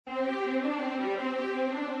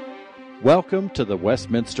Welcome to the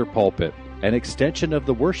Westminster Pulpit, an extension of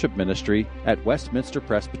the worship ministry at Westminster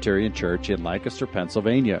Presbyterian Church in Lancaster,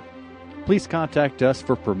 Pennsylvania. Please contact us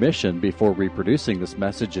for permission before reproducing this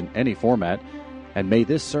message in any format, and may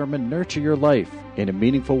this sermon nurture your life in a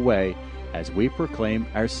meaningful way as we proclaim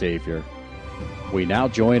our Savior. We now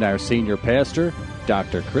join our senior pastor,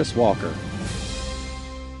 Dr. Chris Walker.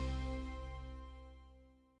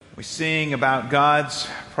 We sing about God's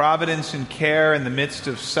providence and care in the midst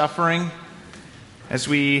of suffering as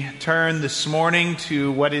we turn this morning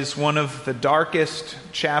to what is one of the darkest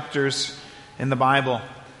chapters in the Bible.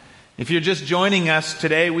 If you're just joining us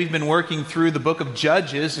today, we've been working through the book of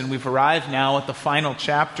Judges, and we've arrived now at the final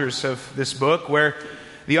chapters of this book, where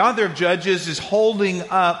the author of Judges is holding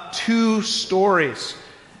up two stories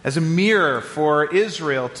as a mirror for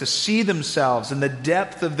Israel to see themselves in the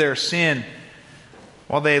depth of their sin,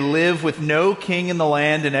 while they live with no king in the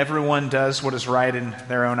land and everyone does what is right in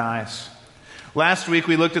their own eyes. Last week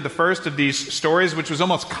we looked at the first of these stories, which was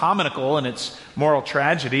almost comical in its moral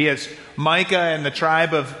tragedy, as Micah and the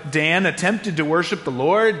tribe of Dan attempted to worship the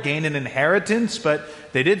Lord, gain an inheritance, but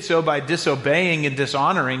they did so by disobeying and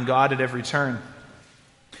dishonoring God at every turn.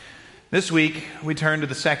 This week we turn to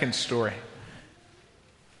the second story,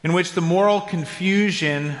 in which the moral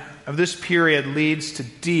confusion of this period leads to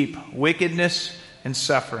deep wickedness and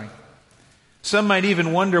suffering. Some might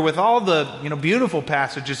even wonder, with all the beautiful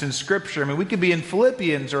passages in Scripture, we could be in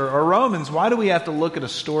Philippians or Romans, why do we have to look at a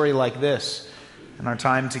story like this in our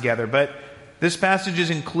time together? But this passage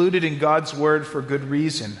is included in God's Word for good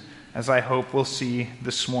reason, as I hope we'll see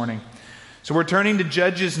this morning. So we're turning to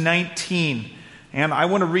Judges 19, and I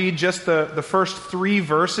want to read just the first three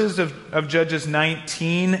verses of Judges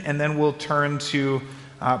 19, and then we'll turn to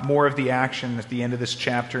more of the action at the end of this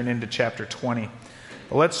chapter and into chapter 20.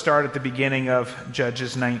 Well, let's start at the beginning of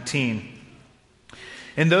Judges 19.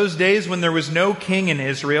 In those days when there was no king in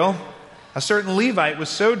Israel, a certain Levite was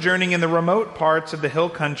sojourning in the remote parts of the hill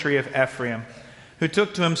country of Ephraim, who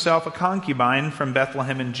took to himself a concubine from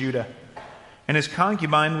Bethlehem in Judah. And his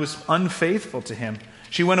concubine was unfaithful to him.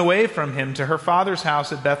 She went away from him to her father's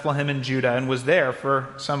house at Bethlehem in Judah and was there for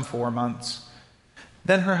some 4 months.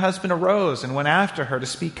 Then her husband arose and went after her to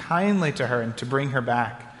speak kindly to her and to bring her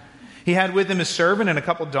back. He had with him a servant and a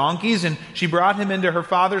couple donkeys, and she brought him into her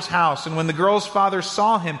father's house. And when the girl's father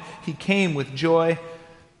saw him, he came with joy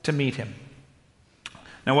to meet him.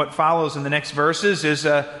 Now what follows in the next verses is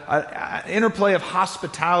an interplay of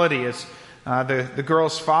hospitality as the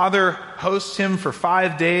girl's father hosts him for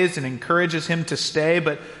 5 days and encourages him to stay.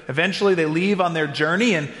 But eventually they leave on their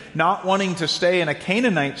journey, and not wanting to stay in a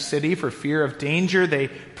Canaanite city for fear of danger, they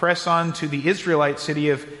press on to the Israelite city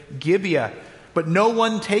of Gibeah. But no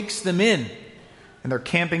one takes them in, and they're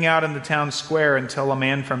camping out in the town square until a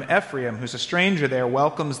man from Ephraim, who's a stranger there,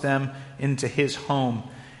 welcomes them into his home.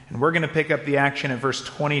 And we're going to pick up the action at verse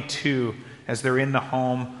 22 as they're in the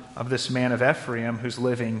home of this man of Ephraim who's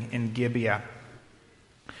living in Gibeah.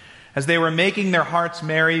 As they were making their hearts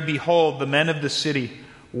merry, behold, the men of the city,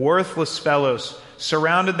 worthless fellows,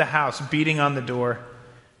 surrounded the house, beating on the door.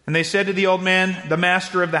 And they said to the old man, the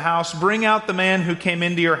master of the house, bring out the man who came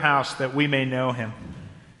into your house, that we may know him.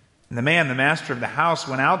 And the man, the master of the house,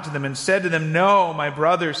 went out to them and said to them, no, my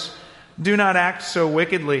brothers, do not act so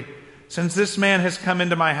wickedly. Since this man has come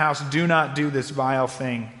into my house, do not do this vile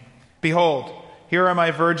thing. Behold, here are my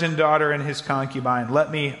virgin daughter and his concubine.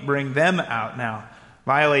 Let me bring them out now.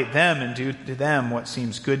 Violate them and do to them what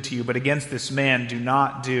seems good to you. But against this man, do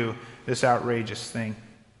not do this outrageous thing.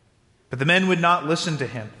 But the men would not listen to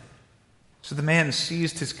him. So the man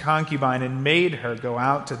seized his concubine and made her go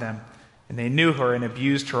out to them. And they knew her and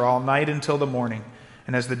abused her all night until the morning.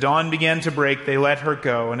 And as the dawn began to break, they let her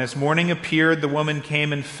go. And as morning appeared, the woman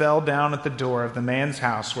came and fell down at the door of the man's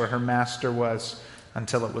house where her master was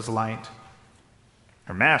until it was light.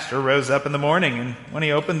 Her master rose up in the morning, and when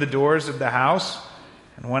he opened the doors of the house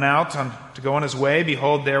and went out to go on his way,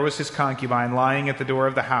 behold, there was his concubine lying at the door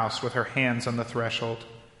of the house with her hands on the threshold.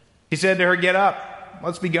 He said to her, get up,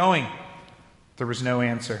 let's be going. There was no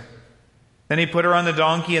answer. Then he put her on the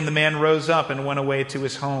donkey, and the man rose up and went away to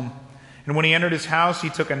his home. And when he entered his house, he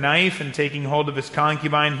took a knife, and taking hold of his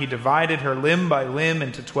concubine, he divided her limb by limb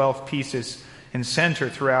into 12 pieces, and sent her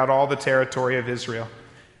throughout all the territory of Israel.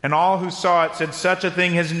 And all who saw it said, such a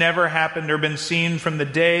thing has never happened or been seen from the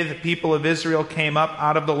day the people of Israel came up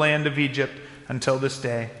out of the land of Egypt until this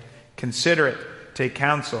day. Consider it, take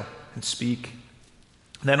counsel, and speak.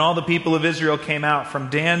 Then all the people of Israel came out from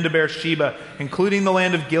Dan to Beersheba, including the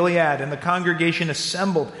land of Gilead, and the congregation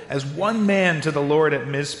assembled as one man to the Lord at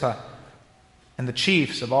Mizpah. And the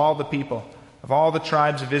chiefs of all the people of all the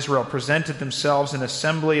tribes of Israel presented themselves in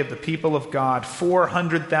assembly of the people of God,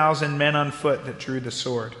 400,000 men on foot that drew the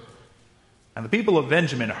sword. And the people of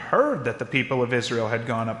Benjamin heard that the people of Israel had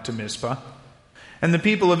gone up to Mizpah. And the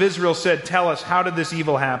people of Israel said, "Tell us, how did this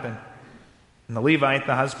evil happen?" And the Levite,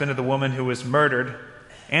 the husband of the woman who was murdered,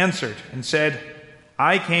 answered and said,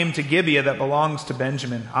 "I came to Gibeah that belongs to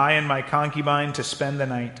Benjamin, I and my concubine, to spend the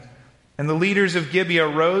night. And the leaders of Gibeah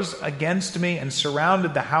rose against me and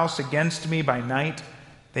surrounded the house against me by night.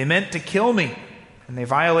 They meant to kill me, and they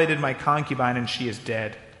violated my concubine, and she is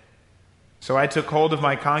dead. So I took hold of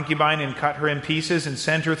my concubine and cut her in pieces and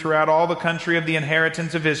sent her throughout all the country of the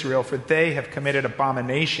inheritance of Israel, for they have committed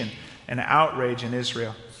abomination and outrage in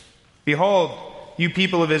Israel. Behold, you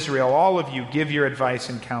people of Israel, all of you, give your advice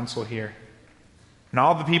and counsel here." And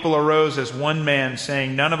all the people arose as one man,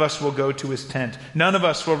 saying, "None of us will go to his tent. None of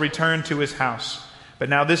us will return to his house. But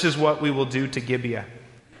now this is what we will do to Gibeah.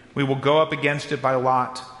 We will go up against it by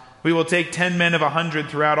lot. We will take 10 men of 100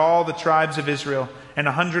 throughout all the tribes of Israel, and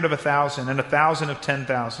 100 of 1,000, and 1,000 of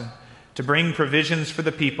 10,000, to bring provisions for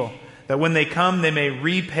the people, that when they come they may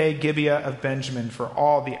repay Gibeah of Benjamin for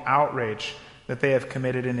all the outrage that they have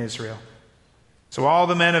committed in Israel." So all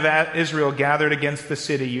the men of Israel gathered against the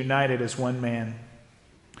city, united as one man.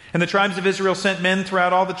 And the tribes of Israel sent men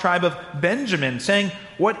throughout all the tribe of Benjamin, saying,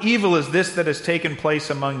 "What evil is this that has taken place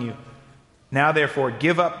among you? Now therefore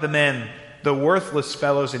give up the men, the worthless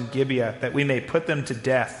fellows in Gibeah, that we may put them to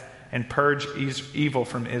death and purge evil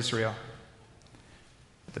from Israel."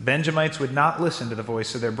 But the Benjamites would not listen to the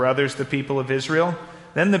voice of their brothers, the people of Israel.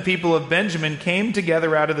 Then the people of Benjamin came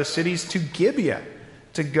together out of the cities to Gibeah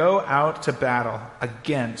to go out to battle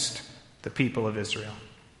against the people of Israel.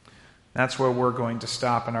 That's where we're going to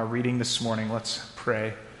stop in our reading this morning. Let's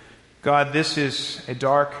pray. God, this is a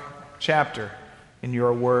dark chapter in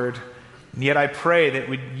your word, and yet I pray that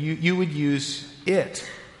you would use it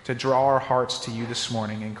to draw our hearts to you this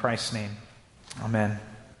morning. In Christ's name, amen.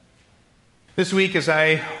 This week, as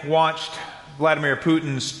I watched Vladimir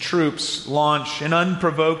Putin's troops launch an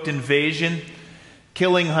unprovoked invasion,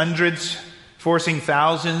 killing hundreds, forcing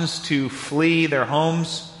thousands to flee their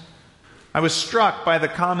homes, I was struck by the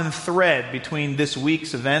common thread between this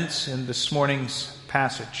week's events and this morning's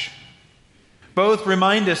passage. Both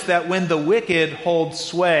remind us that when the wicked hold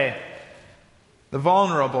sway, the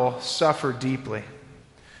vulnerable suffer deeply.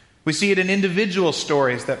 We see it in individual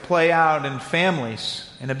stories that play out in families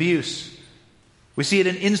and abuse. We see it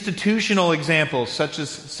in institutional examples such as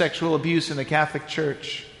sexual abuse in the Catholic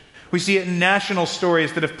Church. We see it in national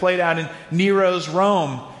stories that have played out in Nero's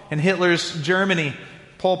Rome and Hitler's Germany,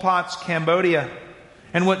 Pol Pot's Cambodia,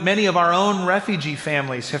 and what many of our own refugee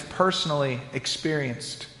families have personally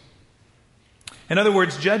experienced. In other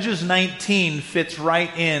words, Judges 19 fits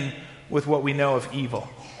right in with what we know of evil.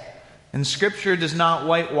 And Scripture does not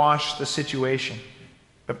whitewash the situation,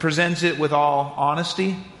 but presents it with all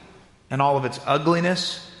honesty and all of its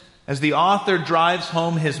ugliness, as the author drives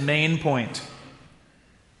home his main point.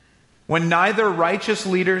 When neither righteous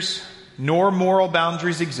leaders nor moral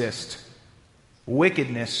boundaries exist,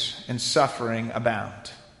 wickedness and suffering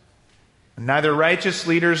abound. When neither righteous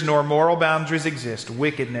leaders nor moral boundaries exist,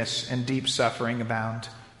 wickedness and deep suffering abound.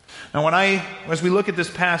 Now, as we look at this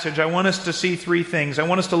passage, I want us to see three things. I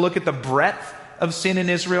want us to look at the breadth of sin in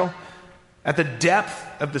Israel, at the depth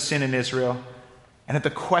of the sin in Israel, and at the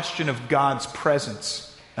question of God's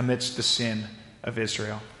presence amidst the sin of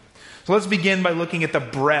Israel. So let's begin by looking at the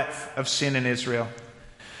breadth of sin in Israel.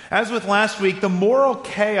 As with last week, the moral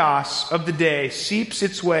chaos of the day seeps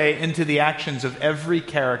its way into the actions of every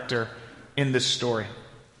character in this story.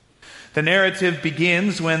 The narrative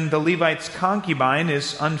begins when the Levite's concubine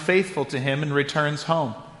is unfaithful to him and returns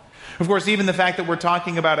home. Of course, even the fact that we're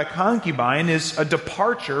talking about a concubine is a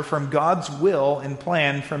departure from God's will and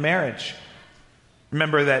plan for marriage.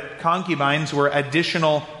 Remember that concubines were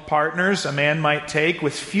additional partners a man might take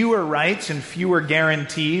with fewer rights and fewer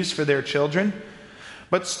guarantees for their children,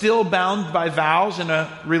 but still bound by vows in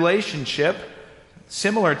a relationship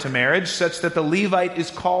similar to marriage, such that the Levite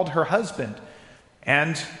is called her husband,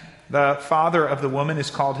 and the father of the woman is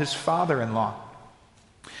called his father-in-law.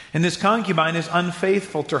 And this concubine is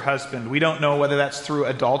unfaithful to her husband. We don't know whether that's through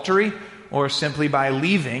adultery or simply by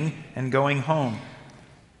leaving and going home.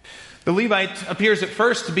 The Levite appears at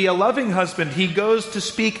first to be a loving husband. He goes to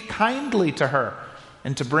speak kindly to her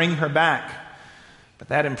and to bring her back. But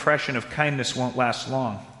that impression of kindness won't last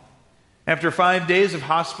long. After 5 days of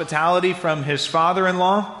hospitality from his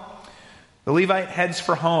father-in-law, the Levite heads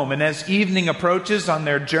for home. And as evening approaches on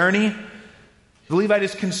their journey, the Levite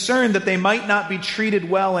is concerned that they might not be treated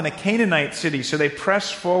well in a Canaanite city. So they press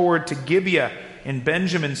forward to Gibeah in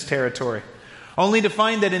Benjamin's territory, only to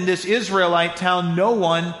find that in this Israelite town no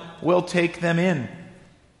one will take them in.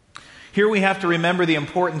 Here we have to remember the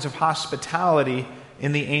importance of hospitality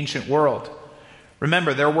in the ancient world.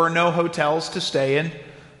 Remember, there were no hotels to stay in.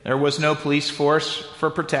 There was no police force for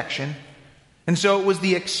protection. And so it was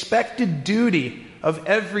the expected duty of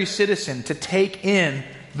every citizen to take in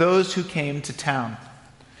those who came to town.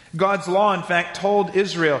 God's law, in fact, told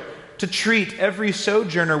Israel to treat every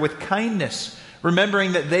sojourner with kindness,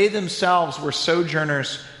 remembering that they themselves were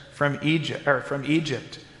sojourners from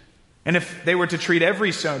Egypt. And if they were to treat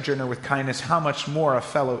every sojourner with kindness, how much more a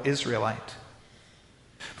fellow Israelite?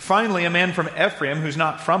 Finally, a man from Ephraim, who's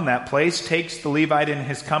not from that place, takes the Levite in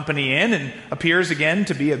his company in and appears again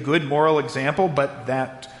to be a good moral example, but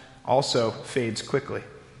that also fades quickly.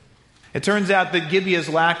 It turns out that Gibeah's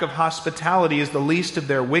lack of hospitality is the least of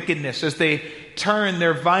their wickedness as they turn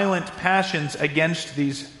their violent passions against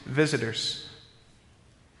these visitors.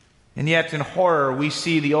 And yet, in horror, we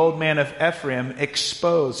see the old man of Ephraim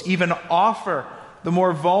expose, even offer the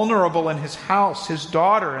more vulnerable in his house, his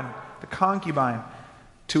daughter and the concubine,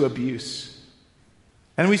 to abuse.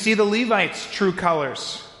 And we see the Levite's true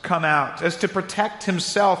colors come out. As to protect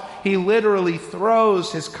himself, he literally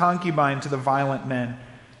throws his concubine to the violent men.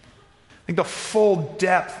 I think the full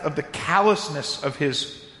depth of the callousness of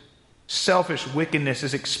his selfish wickedness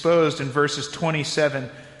is exposed in verses 27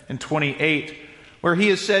 and 28, where he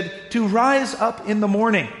is said to rise up in the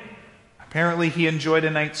morning. Apparently he enjoyed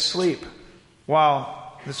a night's sleep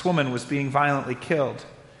while this woman was being violently killed.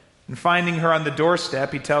 And finding her on the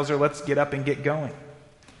doorstep, he tells her, let's get up and get going.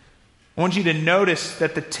 I want you to notice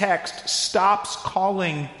that the text stops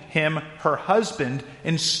calling him her husband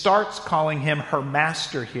and starts calling him her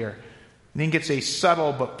master here. And then gets a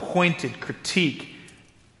subtle but pointed critique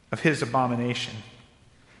of his abomination.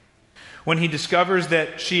 When he discovers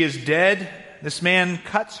that she is dead, this man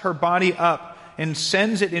cuts her body up and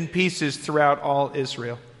sends it in pieces throughout all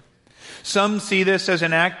Israel. Some see this as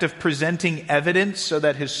an act of presenting evidence so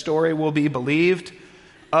that his story will be believed.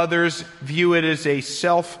 Others view it as a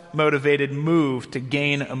self-motivated move to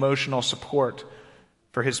gain emotional support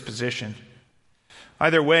for his position.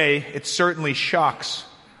 Either way, it certainly shocks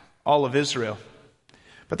all of Israel.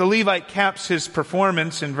 But the Levite caps his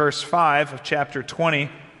performance in verse 5 of chapter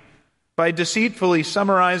 20 by deceitfully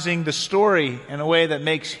summarizing the story in a way that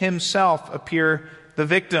makes himself appear the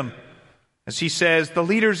victim. As he says, the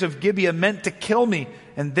leaders of Gibeah meant to kill me,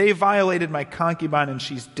 and they violated my concubine, and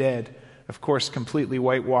she's dead. Of course, completely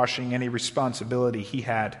whitewashing any responsibility he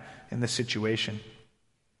had in the situation.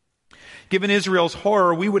 Given Israel's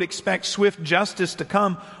horror, we would expect swift justice to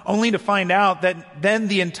come, only to find out that then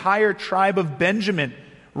the entire tribe of Benjamin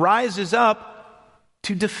rises up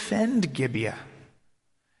to defend Gibeah.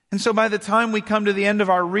 And so by the time we come to the end of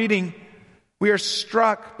our reading, we are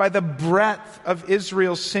struck by the breadth of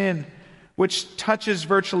Israel's sin, which touches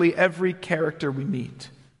virtually every character we meet.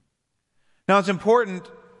 Now, it's important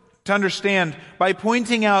to understand, by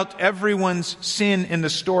pointing out everyone's sin in the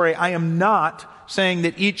story, I am not saying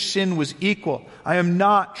that each sin was equal. I am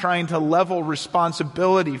not trying to level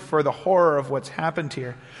responsibility for the horror of what's happened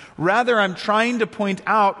here. Rather, I'm trying to point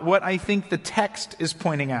out what I think the text is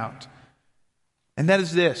pointing out. And that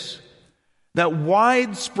is this: that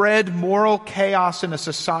widespread moral chaos in a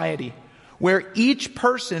society where each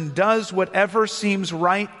person does whatever seems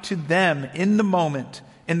right to them in the moment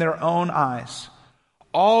in their own eyes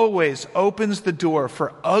always opens the door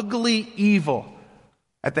for ugly evil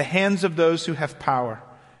at the hands of those who have power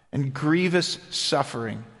and grievous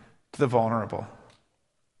suffering to the vulnerable.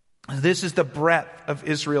 This is the breadth of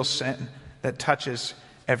Israel's sin that touches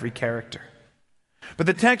every character. But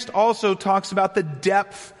the text also talks about the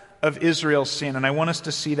depth of Israel's sin, and I want us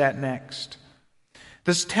to see that next.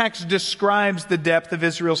 This text describes the depth of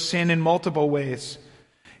Israel's sin in multiple ways.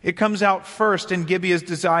 It comes out first in Gibeah's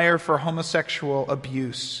desire for homosexual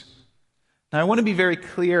abuse. Now, I want to be very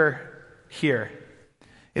clear here.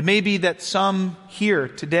 It may be that some here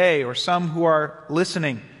today, or some who are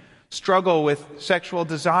listening, struggle with sexual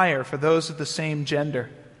desire for those of the same gender.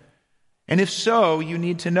 And if so, you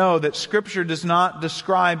need to know that Scripture does not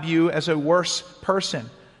describe you as a worse person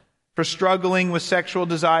for struggling with sexual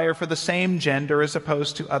desire for the same gender as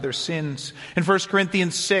opposed to other sins. In 1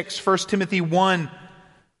 Corinthians 6, 1 Timothy 1,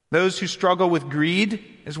 those who struggle with greed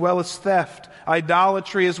as well as theft,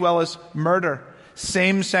 idolatry as well as murder,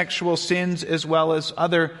 same sexual sins as well as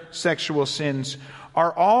other sexual sins,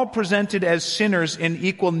 are all presented as sinners in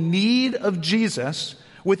equal need of Jesus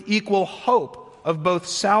with equal hope of both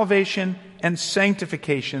salvation and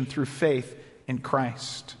sanctification through faith in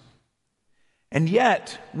Christ. And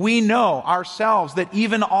yet, we know ourselves that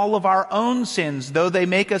even all of our own sins, though they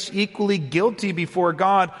make us equally guilty before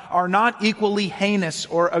God, are not equally heinous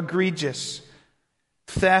or egregious.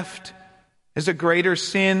 Theft is a greater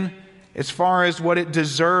sin as far as what it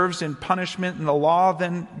deserves in punishment in the law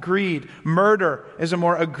than greed. Murder is a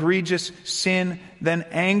more egregious sin than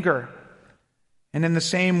anger. And in the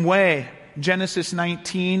same way, Genesis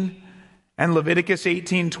 19 and Leviticus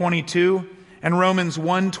 18:22 and Romans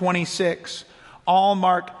 1:26 all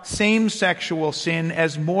mark same-sexual sin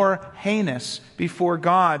as more heinous before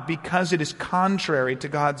God because it is contrary to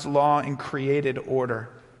God's law and created order.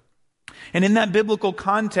 And in that biblical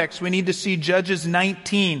context, we need to see Judges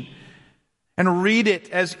 19 and read it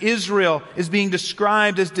as Israel is being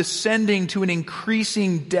described as descending to an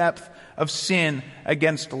increasing depth of sin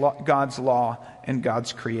against God's law and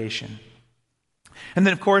God's creation. And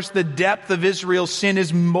then, of course, the depth of Israel's sin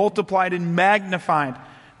is multiplied and magnified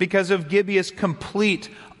because of Gibeah's complete,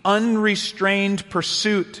 unrestrained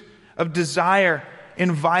pursuit of desire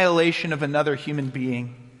in violation of another human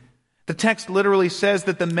being. The text literally says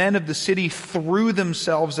that the men of the city threw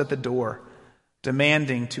themselves at the door,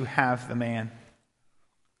 demanding to have the man.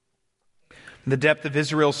 The depth of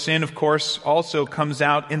Israel's sin, of course, also comes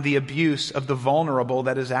out in the abuse of the vulnerable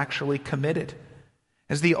that is actually committed.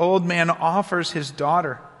 As the old man offers his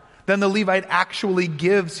daughter, then the Levite actually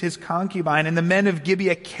gives his concubine, and the men of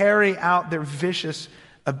Gibeah carry out their vicious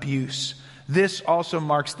abuse. This also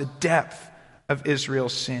marks the depth of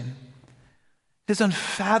Israel's sin. It is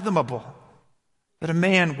unfathomable that a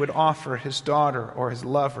man would offer his daughter or his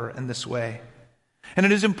lover in this way. And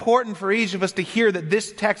it is important for each of us to hear that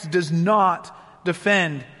this text does not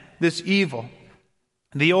defend this evil.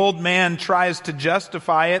 The old man tries to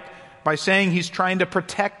justify it by saying he's trying to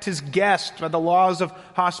protect his guest by the laws of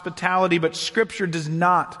hospitality, but Scripture does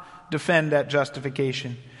not defend that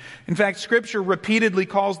justification. In fact, Scripture repeatedly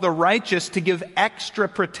calls the righteous to give extra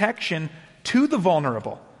protection to the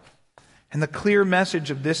vulnerable. And the clear message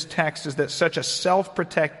of this text is that such a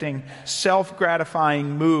self-protecting,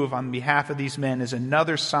 self-gratifying move on behalf of these men is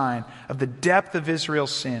another sign of the depth of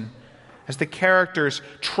Israel's sin, as the characters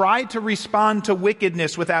try to respond to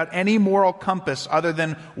wickedness without any moral compass other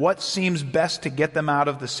than what seems best to get them out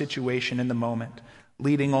of the situation in the moment,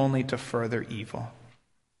 leading only to further evil.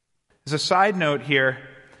 As a side note here,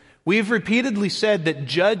 we've repeatedly said that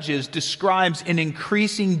Judges describes an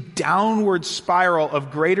increasing downward spiral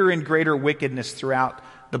of greater and greater wickedness throughout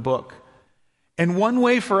the book. And one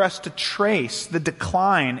way for us to trace the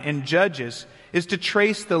decline in Judges is to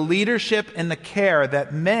trace the leadership and the care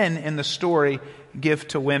that men in the story give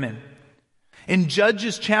to women. In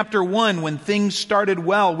Judges chapter 1, when things started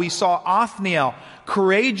well, we saw Othniel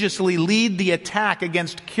courageously lead the attack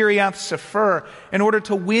against Kiriath Sefer in order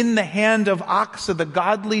to win the hand of Achsah, the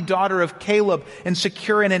godly daughter of Caleb, and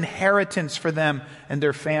secure an inheritance for them and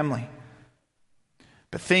their family.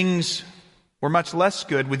 But things were much less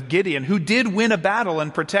good with Gideon, who did win a battle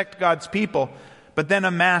and protect God's people, but then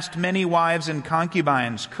amassed many wives and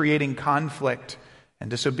concubines, creating conflict and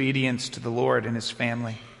disobedience to the Lord and his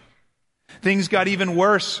family. Things got even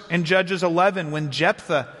worse in Judges 11 when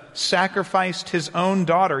Jephthah sacrificed his own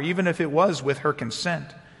daughter, even if it was with her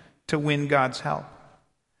consent, to win God's help.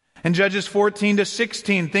 In Judges 14 to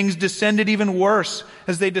 16, things descended even worse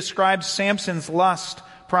as they described Samson's lust,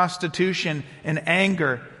 prostitution, and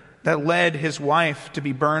anger that led his wife to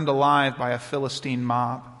be burned alive by a Philistine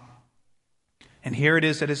mob. And here it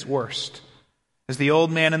is at its worst, as the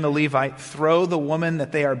old man and the Levite throw the woman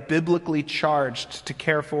that they are biblically charged to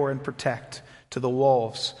care for and protect to the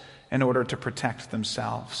wolves in order to protect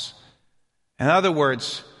themselves. In other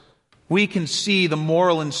words, we can see the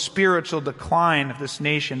moral and spiritual decline of this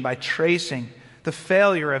nation by tracing the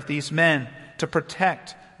failure of these men to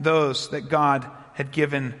protect those that God had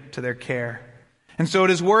given to their care. And so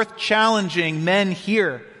it is worth challenging men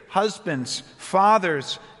here, husbands,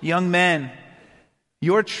 fathers, young men.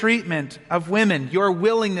 Your treatment of women, your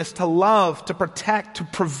willingness to love, to protect, to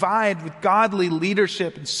provide with godly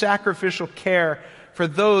leadership and sacrificial care for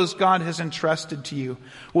those God has entrusted to you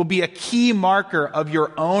will be a key marker of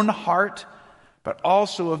your own heart, but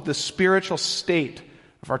also of the spiritual state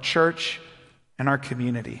of our church and our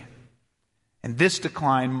community. And this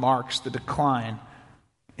decline marks the decline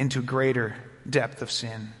into greater depth of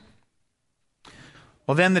sin.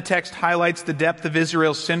 Well, then the text highlights the depth of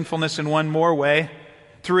Israel's sinfulness in one more way,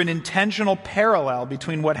 through an intentional parallel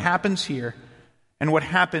between what happens here and what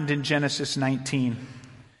happened in Genesis 19.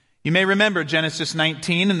 You may remember Genesis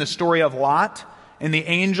 19 and the story of Lot and the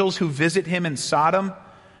angels who visit him in Sodom,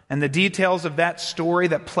 and the details of that story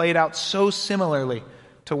that played out so similarly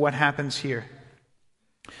to what happens here.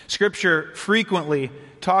 Scripture frequently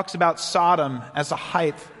talks about Sodom as a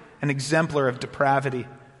height, an exemplar of depravity.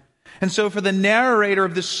 And so for the narrator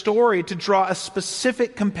of this story to draw a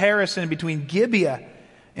specific comparison between Gibeah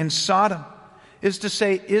and Sodom is to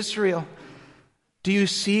say, Israel, do you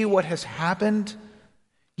see what has happened?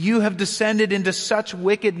 You have descended into such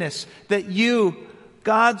wickedness that you,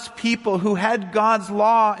 God's people who had God's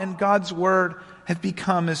law and God's word, have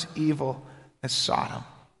become as evil as Sodom.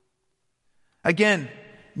 Again,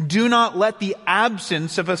 do not let the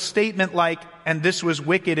absence of a statement like, and this was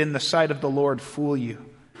wicked in the sight of the Lord, fool you.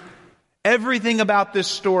 Everything about this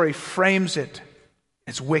story frames it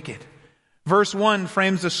as wicked. Verse 1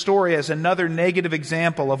 frames the story as another negative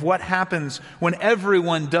example of what happens when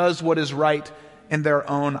everyone does what is right in their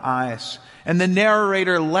own eyes. And the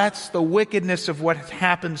narrator lets the wickedness of what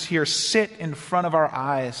happens here sit in front of our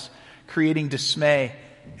eyes, creating dismay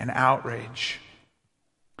and outrage.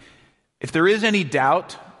 If there is any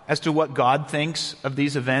doubt as to what God thinks of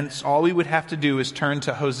these events, all we would have to do is turn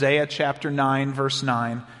to Hosea chapter 9, verse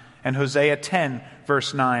 9, and Hosea 10,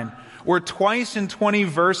 verse 9, where twice in 20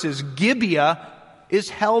 verses, Gibeah is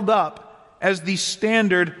held up as the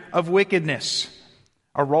standard of wickedness,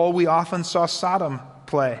 a role we often saw Sodom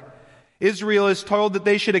play. Israel is told that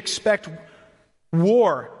they should expect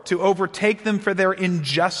war to overtake them for their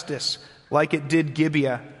injustice, like it did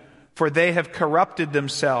Gibeah, for they have corrupted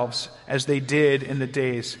themselves as they did in the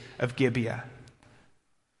days of Gibeah.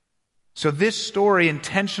 So this story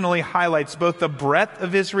intentionally highlights both the breadth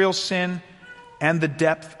of Israel's sin and the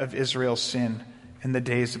depth of Israel's sin in the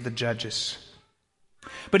days of the judges.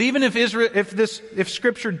 But even if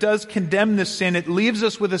Scripture does condemn this sin, it leaves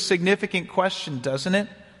us with a significant question, doesn't it?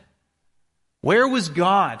 Where was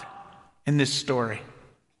God in this story?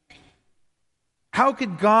 How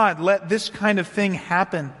could God let this kind of thing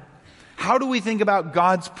happen? How do we think about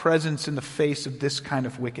God's presence in the face of this kind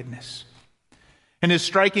of wickedness? In his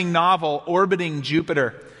striking novel, Orbiting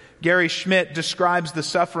Jupiter, Gary Schmidt describes the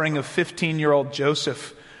suffering of 15-year-old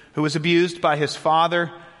Joseph, who was abused by his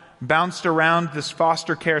father, bounced around this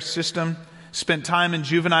foster care system, spent time in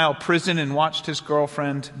juvenile prison, and watched his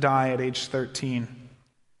girlfriend die at age 13.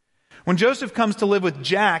 When Joseph comes to live with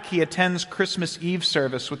Jack, he attends Christmas Eve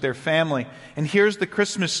service with their family and hears the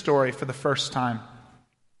Christmas story for the first time.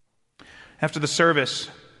 After the service,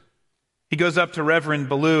 he goes up to Reverend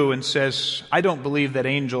Ballou and says, "I don't believe that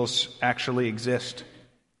angels actually exist."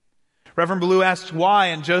 Reverend Ballou asks why,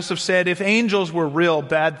 and Joseph said, "If angels were real,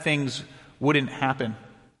 bad things wouldn't happen."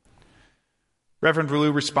 Reverend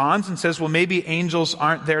Ballou responds and says, "Well, maybe angels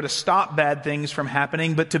aren't there to stop bad things from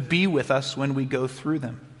happening, but to be with us when we go through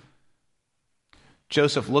them."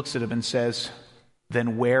 Joseph looks at him and says,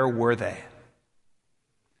 "Then where were they?"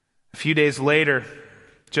 A few days later,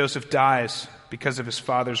 Joseph dies because of his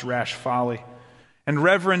father's rash folly. And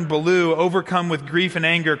Reverend Ballou, overcome with grief and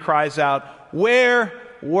anger, cries out, "Where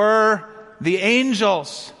were the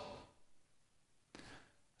angels?"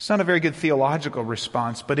 It's not a very good theological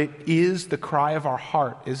response, but it is the cry of our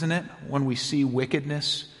heart, isn't it? When we see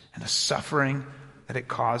wickedness and the suffering that it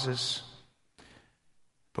causes.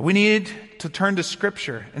 But we need to turn to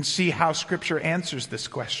Scripture and see how Scripture answers this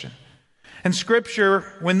question. And Scripture,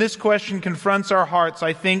 when this question confronts our hearts,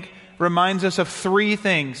 I think reminds us of three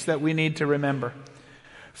things that we need to remember.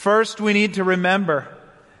 First, we need to remember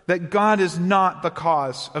that God is not the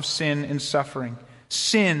cause of sin and suffering.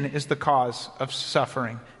 Sin is the cause of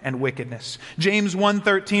suffering and wickedness. James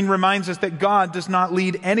 1:13 reminds us that God does not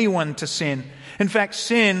lead anyone to sin. In fact,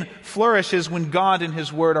 sin flourishes when God and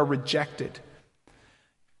His Word are rejected.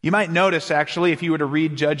 You might notice, actually, if you were to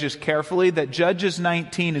read Judges carefully, that Judges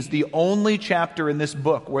 19 is the only chapter in this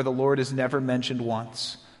book where the Lord is never mentioned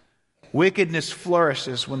once. Wickedness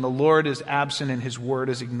flourishes when the Lord is absent and His Word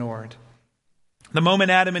is ignored. The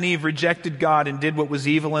moment Adam and Eve rejected God and did what was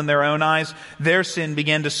evil in their own eyes, their sin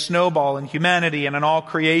began to snowball in humanity and in all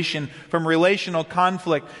creation, from relational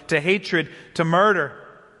conflict to hatred to murder.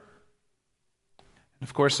 And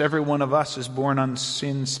of course, every one of us is born on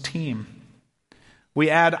sin's team. We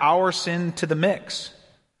add our sin to the mix.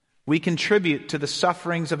 We contribute to the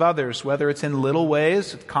sufferings of others, whether it's in little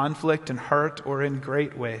ways of conflict and hurt or in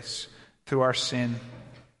great ways through our sin.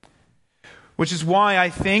 Which is why I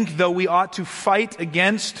think, though we ought to fight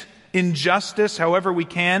against injustice however we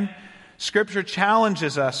can, Scripture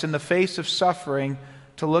challenges us in the face of suffering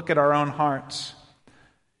to look at our own hearts.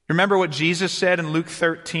 Remember what Jesus said in Luke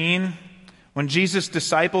 13? When Jesus'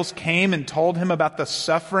 disciples came and told him about the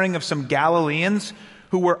suffering of some Galileans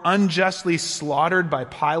who were unjustly slaughtered by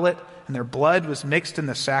Pilate and their blood was mixed in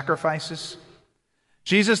the sacrifices.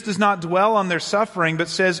 Jesus does not dwell on their suffering, but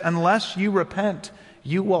says, unless you repent,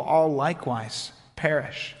 you will all likewise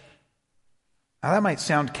perish. Now that might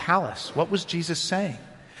sound callous. What was Jesus saying?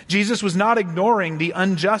 Jesus was not ignoring the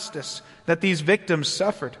injustice that these victims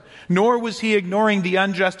suffered, nor was he ignoring the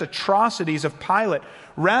unjust atrocities of Pilate.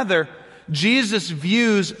 Rather, Jesus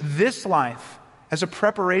views this life as a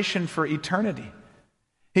preparation for eternity.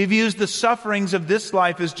 He views the sufferings of this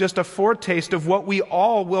life as just a foretaste of what we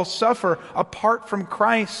all will suffer apart from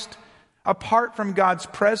Christ, apart from God's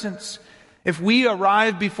presence, if we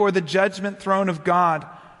arrive before the judgment throne of God,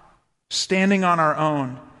 standing on our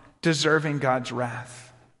own, deserving God's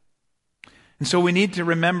wrath. And so we need to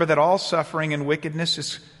remember that all suffering and wickedness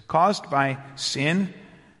is caused by sin,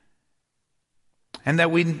 and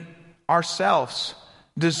that we ourselves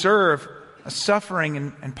deserve a suffering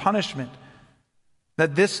and punishment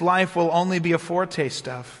that this life will only be a foretaste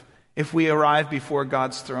of if we arrive before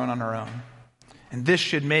God's throne on our own. And this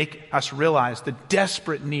should make us realize the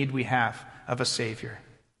desperate need we have of a Savior.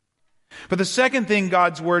 But the second thing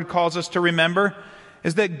God's Word calls us to remember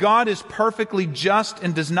is that God is perfectly just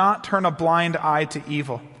and does not turn a blind eye to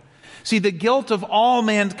evil. See, the guilt of all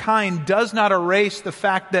mankind does not erase the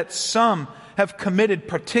fact that some have committed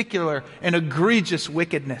particular and egregious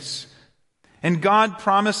wickedness. And God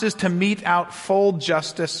promises to mete out full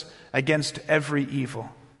justice against every evil.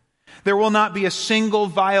 There will not be a single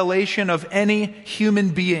violation of any human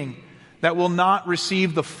being that will not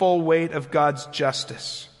receive the full weight of God's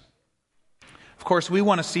justice. Of course, we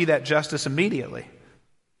want to see that justice immediately.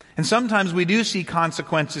 And sometimes we do see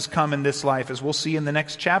consequences come in this life, as we'll see in the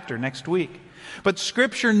next chapter next week. But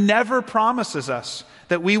Scripture never promises us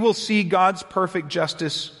that we will see God's perfect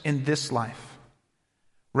justice in this life.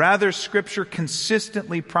 Rather, Scripture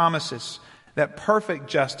consistently promises that perfect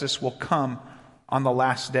justice will come on the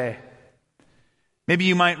last day. Maybe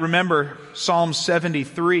you might remember Psalm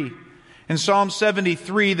 73. In Psalm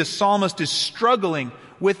 73, the psalmist is struggling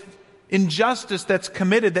with injustice that's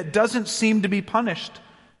committed that doesn't seem to be punished.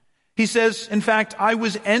 He says, in fact, I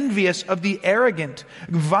was envious of the arrogant.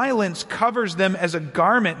 Violence covers them as a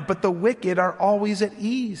garment, but the wicked are always at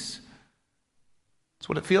ease. That's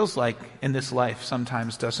what it feels like in this life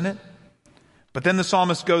sometimes, doesn't it? But then the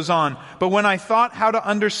psalmist goes on, but when I thought how to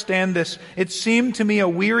understand this, it seemed to me a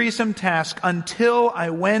wearisome task until I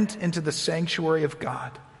went into the sanctuary of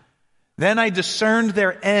God. Then I discerned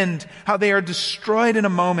their end, how they are destroyed in a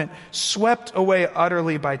moment, swept away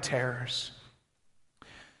utterly by terrors.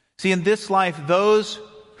 See, in this life, those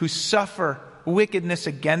who suffer wickedness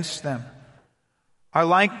against them are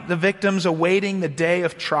like the victims awaiting the day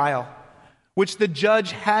of trial, which the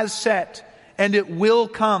judge has set, and it will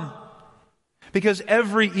come. Because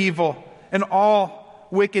every evil and all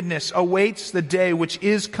wickedness awaits the day which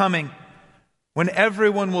is coming, when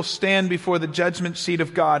everyone will stand before the judgment seat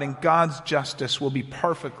of God and God's justice will be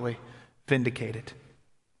perfectly vindicated.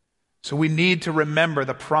 So we need to remember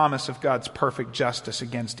the promise of God's perfect justice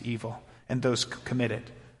against evil and those committed.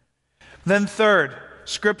 Then third,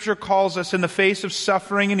 Scripture calls us in the face of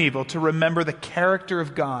suffering and evil to remember the character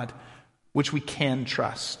of God, which we can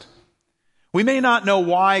trust. We may not know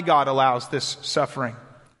why God allows this suffering.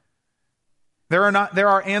 There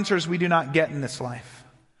are answers we do not get in this life.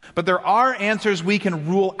 But there are answers we can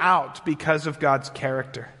rule out because of God's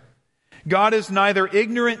character. God is neither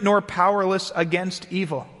ignorant nor powerless against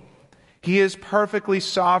evil. He is perfectly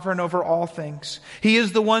sovereign over all things. He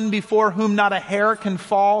is the one before whom not a hair can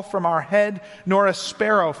fall from our head, nor a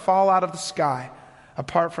sparrow fall out of the sky,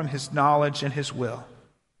 apart from His knowledge and His will.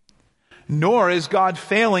 Nor is God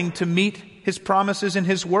failing to meet His promises in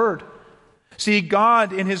His Word. See,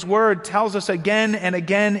 God in His Word tells us again and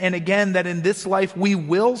again and again that in this life we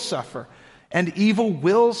will suffer, and evil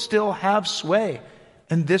will still have sway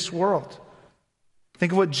in this world.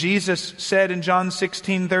 Think of what Jesus said in John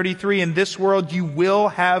 16:33, in this world you will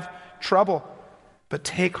have trouble, but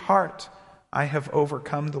take heart, I have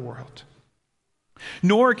overcome the world.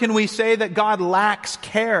 Nor can we say that God lacks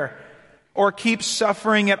care or keeps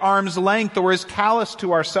suffering at arm's length or is callous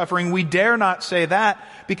to our suffering. We dare not say that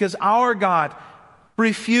because our God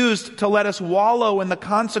refused to let us wallow in the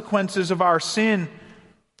consequences of our sin,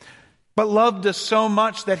 but loved us so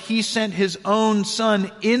much that He sent His own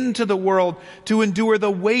Son into the world to endure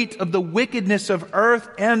the weight of the wickedness of earth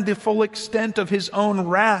and the full extent of His own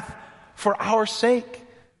wrath for our sake.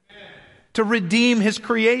 To redeem His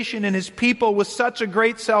creation and His people with such a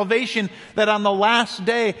great salvation that on the last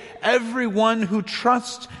day, everyone who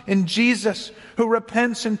trusts in Jesus, who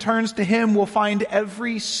repents and turns to Him, will find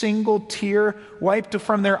every single tear wiped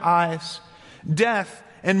from their eyes. Death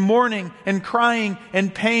and mourning and crying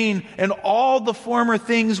and pain and all the former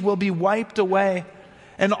things will be wiped away.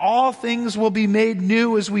 and all things will be made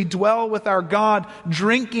new as we dwell with our God,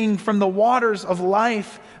 drinking from the waters of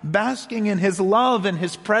life, basking in His love and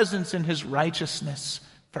His presence and His righteousness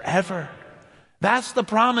forever. That's the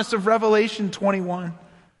promise of Revelation 21.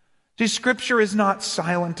 See, Scripture is not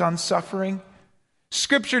silent on suffering.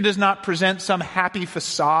 Scripture does not present some happy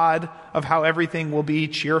facade of how everything will be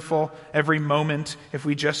cheerful every moment if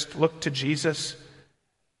we just look to Jesus.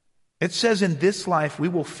 It says in this life we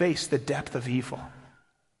will face the depth of evil.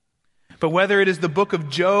 But whether it is the book of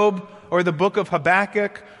Job or the book of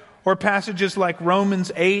Habakkuk or passages like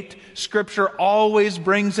Romans 8, Scripture always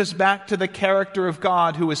brings us back to the character of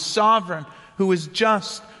God, who is sovereign, who is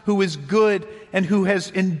just, who is good, and who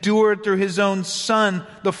has endured through His own Son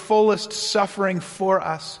the fullest suffering for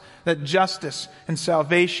us, that justice and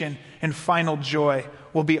salvation and final joy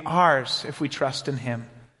will be ours if we trust in Him.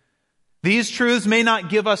 These truths may not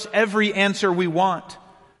give us every answer we want,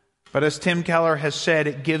 but as Tim Keller has said,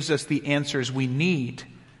 it gives us the answers we need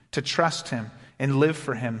to trust Him and live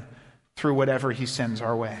for Him through whatever He sends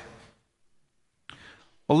our way.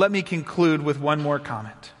 Well, let me conclude with one more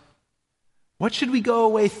comment. What should we go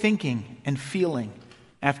away thinking and feeling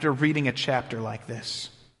after reading a chapter like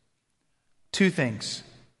this? Two things.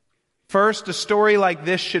 First, a story like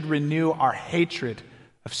this should renew our hatred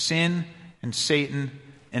of sin and Satan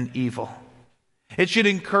and evil. It should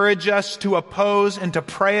encourage us to oppose and to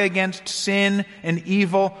pray against sin and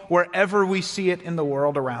evil wherever we see it in the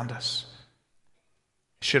world around us.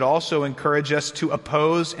 It should also encourage us to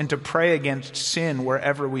oppose and to pray against sin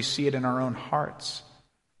wherever we see it in our own hearts.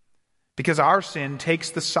 Because our sin takes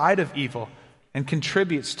the side of evil and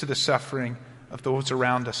contributes to the suffering of those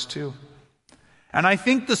around us too. And I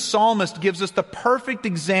think the psalmist gives us the perfect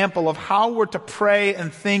example of how we're to pray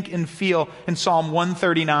and think and feel in Psalm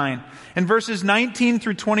 139. In verses 19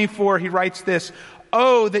 through 24, he writes this,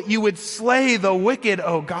 "Oh, that you would slay the wicked,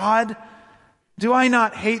 O God! Do I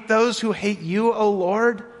not hate those who hate you, O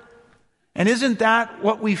Lord?" And isn't that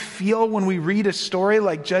what we feel when we read a story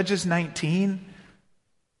like Judges 19?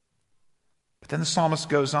 But then the psalmist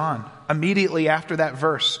goes on immediately after that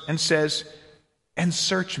verse and says, "And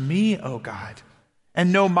search me, O God,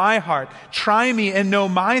 and know my heart. Try me and know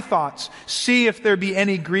my thoughts. See if there be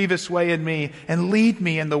any grievous way in me, and lead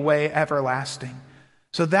me in the way everlasting."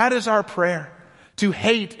 So that is our prayer, to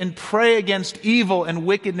hate and pray against evil and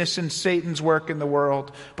wickedness in Satan's work in the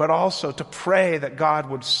world, but also to pray that God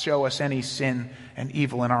would show us any sin and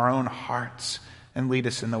evil in our own hearts and lead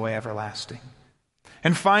us in the way everlasting.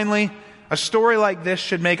 And finally, a story like this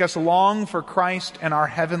should make us long for Christ and our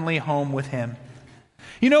heavenly home with Him.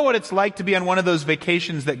 You know what it's like to be on one of those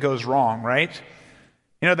vacations that goes wrong, right?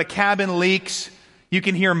 You know, the cabin leaks. You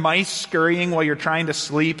can hear mice scurrying while you're trying to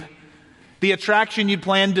sleep. The attraction you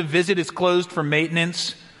planned to visit is closed for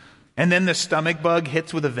maintenance. And then the stomach bug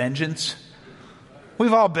hits with a vengeance.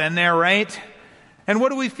 We've all been there, right? And what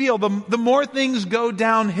do we feel? The more things go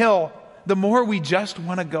downhill, the more we just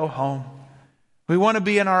want to go home. We want to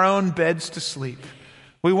be in our own beds to sleep.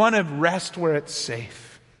 We want to rest where it's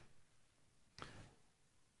safe.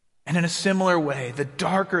 And in a similar way, the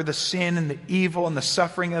darker the sin and the evil and the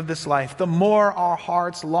suffering of this life, the more our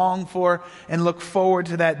hearts long for and look forward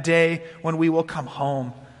to that day when we will come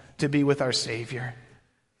home to be with our Savior.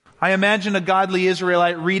 I imagine a godly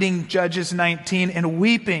Israelite reading Judges 19 and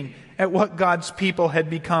weeping at what God's people had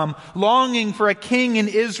become, longing for a king in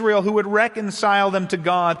Israel who would reconcile them to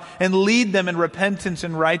God and lead them in repentance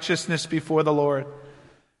and righteousness before the Lord.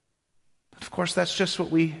 But of course, that's just what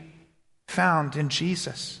we found in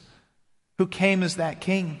Jesus, who came as that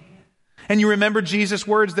king. And you remember Jesus'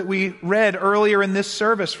 words that we read earlier in this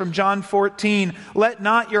service from John 14. "Let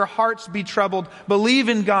not your hearts be troubled. Believe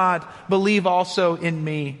in God. Believe also in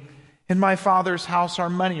me. In my Father's house are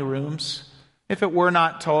many rooms. If it were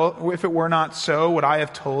not so, would I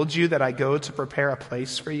have told you that I go to prepare a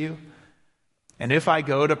place for you? And if I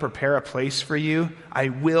go to prepare a place for you, I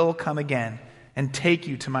will come again and take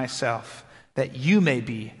you to myself, that you may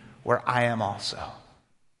be where I am also."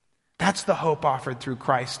 That's the hope offered through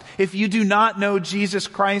Christ. If you do not know Jesus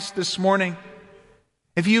Christ this morning,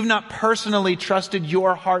 if you've not personally trusted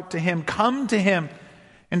your heart to Him, come to Him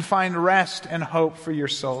and find rest and hope for your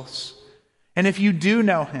souls. And if you do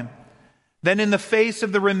know Him, then in the face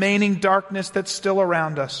of the remaining darkness that's still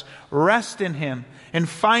around us, rest in Him and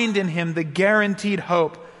find in Him the guaranteed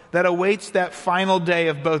hope that awaits that final day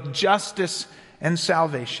of both justice and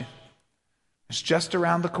salvation. It's just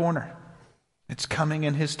around the corner. It's coming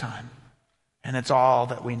in His time, and it's all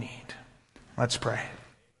that we need. Let's pray.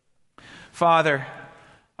 Father,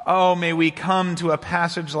 may we come to a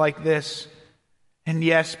passage like this and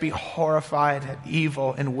yes, be horrified at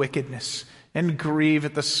evil and wickedness and grieve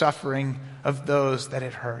at the suffering of those that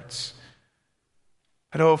it hurts.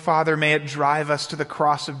 But, oh Father, may it drive us to the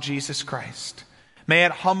cross of Jesus Christ. May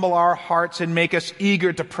it humble our hearts and make us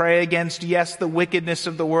eager to pray against, yes, the wickedness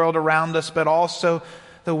of the world around us, but also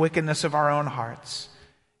the wickedness of our own hearts.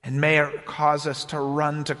 And may it cause us to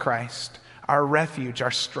run to Christ, our refuge,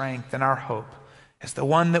 our strength, and our hope, as the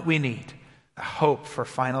one that we need, the hope for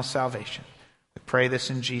final salvation. We pray this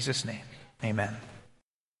in Jesus' name. Amen.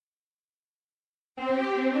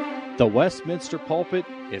 The Westminster Pulpit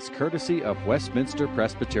is courtesy of Westminster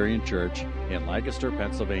Presbyterian Church in Lancaster,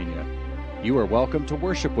 Pennsylvania. You are welcome to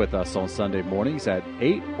worship with us on Sunday mornings at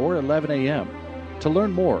 8 or 11 a.m. To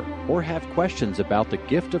learn more or have questions about the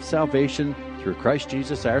gift of salvation through Christ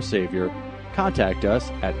Jesus our Savior, contact us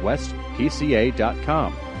at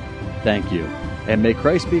westpca.com. Thank you, and may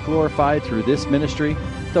Christ be glorified through this ministry,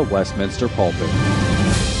 the Westminster Pulpit.